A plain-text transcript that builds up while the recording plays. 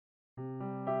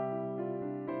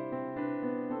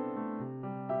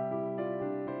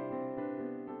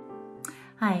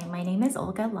Hi, my name is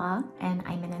Olga Lah, and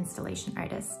I'm an installation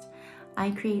artist.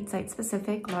 I create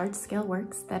site-specific, large-scale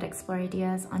works that explore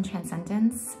ideas on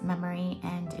transcendence, memory,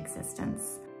 and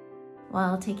existence.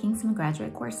 While taking some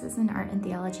graduate courses in art and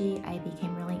theology, I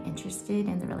became really interested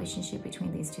in the relationship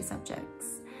between these two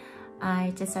subjects.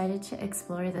 I decided to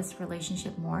explore this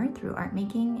relationship more through art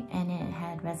making, and it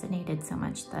had resonated so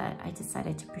much that I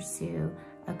decided to pursue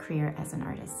a career as an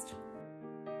artist.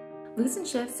 Lucent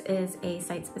Shifts is a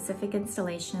site-specific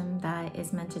installation that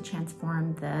is meant to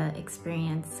transform the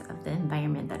experience of the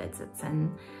environment that it sits in.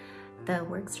 The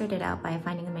work started out by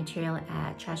finding a material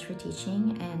at Trash for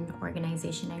Teaching, an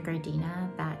organization in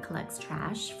Gardena that collects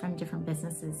trash from different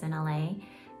businesses in LA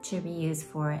to reuse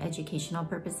for educational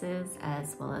purposes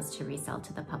as well as to resell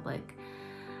to the public.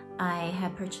 I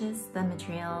had purchased the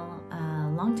material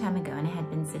a long time ago, and it had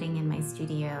been sitting in my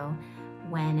studio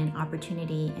when an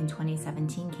opportunity in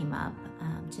 2017 came up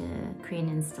to create an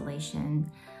installation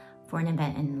for an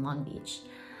event in Long Beach.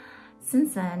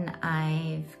 Since then,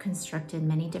 I've constructed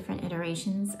many different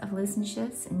iterations of Lucent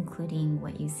Shifts, including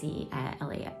what you see at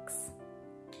LAX.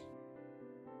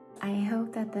 I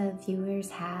hope that the viewers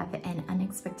have an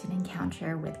unexpected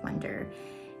encounter with wonder.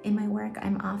 In my work,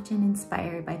 I'm often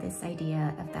inspired by this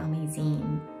idea of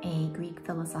thaumazim, a Greek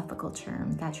philosophical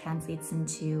term that translates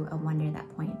into a wonder that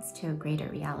points to a greater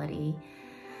reality.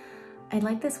 I'd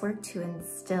like this work to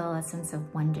instill a sense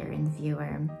of wonder in the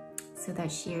viewer so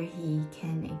that she or he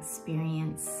can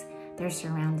experience their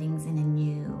surroundings in a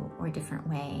new or different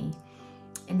way.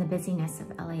 In the busyness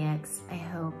of LAX, I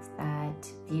hope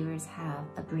that viewers have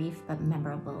a brief but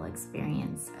memorable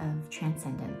experience of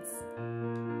transcendence.